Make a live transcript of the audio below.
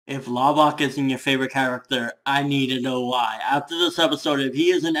If Lubbock isn't your favorite character, I need to know why. After this episode, if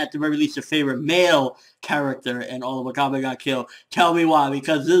he isn't at the very least your favorite male character in all of Akame got killed, tell me why.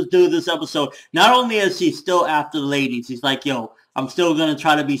 Because this dude, this episode, not only is he still after the ladies, he's like, yo, I'm still going to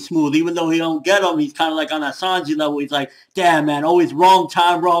try to be smooth. Even though he don't get them, he's kind of like on that Sanji level. He's like, damn, man, always wrong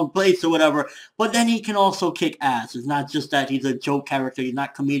time, wrong place or whatever. But then he can also kick ass. It's not just that he's a joke character. He's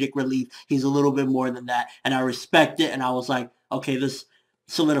not comedic relief. He's a little bit more than that. And I respect it. And I was like, okay, this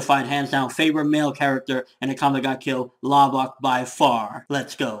solidified hands down favorite male character in Akame got killed, Lubbock by far.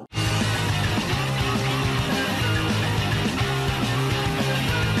 Let's go.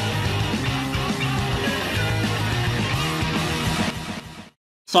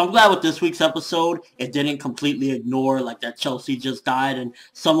 So I'm glad with this week's episode, it didn't completely ignore like that Chelsea just died, and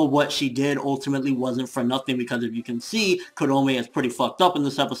some of what she did ultimately wasn't for nothing, because if you can see, Kurome is pretty fucked up in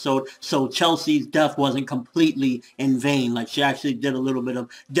this episode, so Chelsea's death wasn't completely in vain. Like, she actually did a little bit of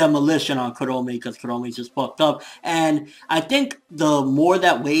demolition on Kurome, because Kurome's just fucked up. And I think the more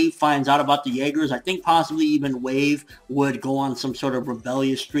that Wave finds out about the Jaegers, I think possibly even Wave would go on some sort of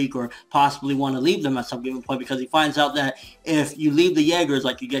rebellious streak, or possibly want to leave them at some given point, because he finds out that if you leave the Jaegers,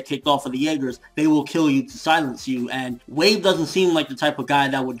 like you get kicked off of the Jaegers, they will kill you to silence you. And Wave doesn't seem like the type of guy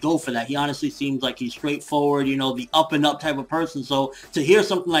that would go for that. He honestly seems like he's straightforward, you know, the up and up type of person. So to hear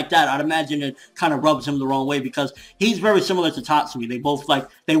something like that, I'd imagine it kind of rubs him the wrong way, because he's very similar to Tatsumi. They both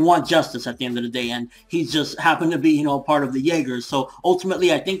they want justice at the end of the day, and he's just happened to be, you know, part of the Jaegers. So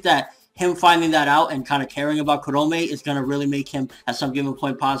ultimately, I think that him finding that out and kind of caring about Kurome is going to really make him, at some given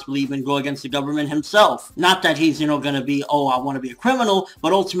point, possibly even go against the government himself. Not that he's, you know, going to be, oh, I want to be a criminal,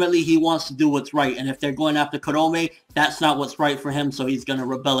 but ultimately he wants to do what's right. And if they're going after Kurome, that's not what's right for him, so he's going to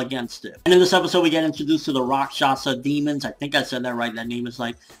rebel against it. And in this episode, we get introduced to the Rakshasa demons. I think I said that right. That name is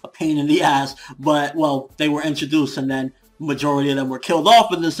like a pain in the ass. But, well, they were introduced, and then majority of them were killed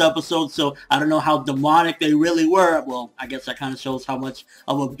off in this episode, so I don't know how demonic they really were. Well, I guess that kind of shows how much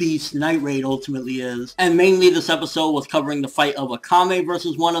of a beast Night Raid ultimately is. And mainly this episode was covering the fight of Akame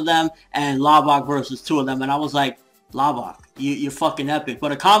versus one of them, and Lubbock versus two of them, and I was like, Lubbock, you're fucking epic.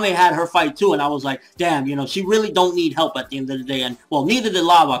 But Akame had her fight too, and I was like, damn, you know, she really don't need help at the end of the day. And, well, neither did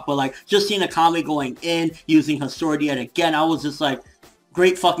Lubbock, but, like, just seeing Akame going in, using her sword yet again, I was just like,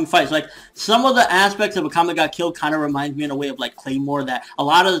 great fucking fights. Like, some of the aspects of Akame got killed kind of reminds me in a way of like Claymore, that a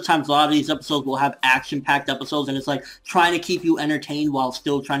lot of the times, a lot of these episodes will have action-packed episodes, and it's like trying to keep you entertained while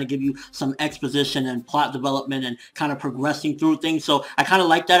still trying to give you some exposition and plot development and kind of progressing through things. So I kind of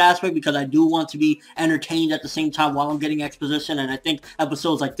like that aspect, because I do want to be entertained at the same time while I'm getting exposition, and I think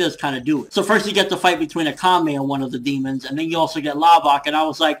episodes like this kind of do it. So first you get the fight between Akame and one of the demons, and then you also get Lubbock, and I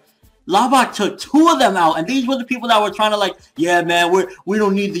was like, Lubbock took two of them out, and these were the people that were trying to like, yeah, man, we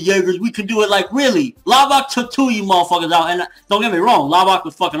don't need the Jaegers, we can do it. Like, really? Lubbock took two of you motherfuckers out, and don't get me wrong, Lubbock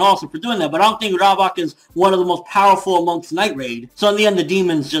was fucking awesome for doing that, but I don't think Lubbock is one of the most powerful amongst Night Raid. So in the end, the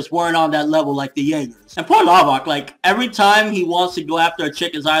demons just weren't on that level like the Jaegers. And poor Lubbock, like, every time he wants to go after a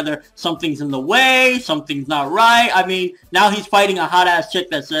chick is either something's in the way, something's not right. I mean, now he's fighting a hot-ass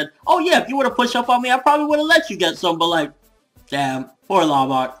chick that said, oh yeah, if you would have pushed up on me, I probably would have let you get some, but like, damn. Poor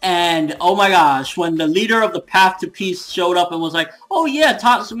Lubbock. And, oh my gosh, when the leader of the Path to Peace showed up and was like, oh yeah,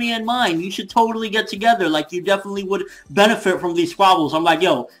 Tatsumi and mine, you should totally get together, like, you definitely would benefit from these squabbles. I'm like,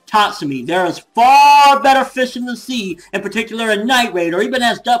 yo, Tatsumi, there is far better fish in the sea, in particular in Night Raid, or even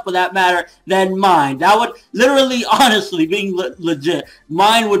Esdeath for that matter, than mine. That would, literally, honestly, being legit,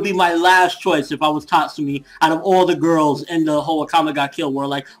 mine would be my last choice if I was Tatsumi out of all the girls in the whole Akame got killed, where,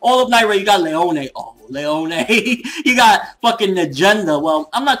 like, all of Night Raid, you got Leone, oh, Leone, you got fucking Agenda. Well,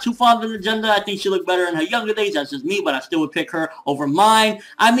 I'm not too fond of Agenda. I think she looked better in her younger days. That's just me, but I still would pick her over mine.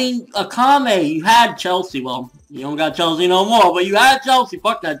 I mean, Akame, you had Chelsea. Well, you don't got Chelsea no more, but you had Chelsea.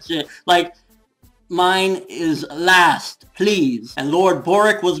 Fuck that shit. Like, mine is last, please. And Lord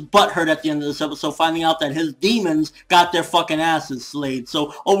Boric was butthurt at the end of this episode, finding out that his demons got their fucking asses slayed.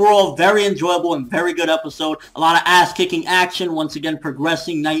 So overall, very enjoyable and very good episode. A lot of ass-kicking action, once again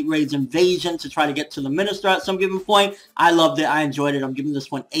progressing Night Raid's invasion to try to get to the Minister at some given point. I loved it. I enjoyed it. I'm giving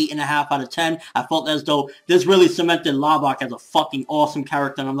this one 8.5 out of 10. I felt as though this really cemented Lubbock as a fucking awesome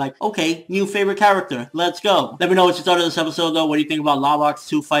character, and I'm like, okay, new favorite character. Let's go. Let me know what you thought of this episode, though. What do you think about Lubbock's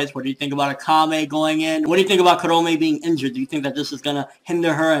two fights? What do you think about Akame going in? What do you think about Kurome being injured? Do you think that this is going to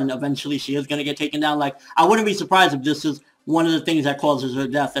hinder her and eventually she is going to get taken down? Like, I wouldn't be surprised if this is one of the things that causes her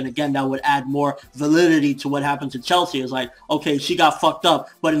death. And again, that would add more validity to what happened to Chelsea. It's like, okay, she got fucked up,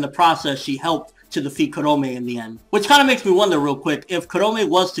 but in the process, she helped to defeat Kurome in the end. Which kind of makes me wonder real quick, if Kurome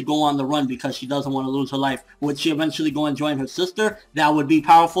was to go on the run because she doesn't want to lose her life, would she eventually go and join her sister? That would be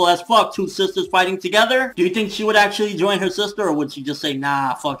powerful as fuck, two sisters fighting together. Do you think she would actually join her sister, or would she just say,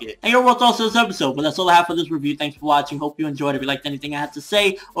 nah, fuck it? And your thoughts on this episode, but that's all I have for this review. Thanks for watching. Hope you enjoyed. If you liked anything I had to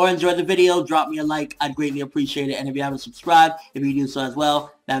say or enjoyed the video, drop me a like. I'd greatly appreciate it. And if you haven't subscribed, if you do so as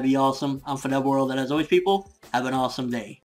well, that'd be awesome. I'm ForneverWorld, and as always, people, have an awesome day.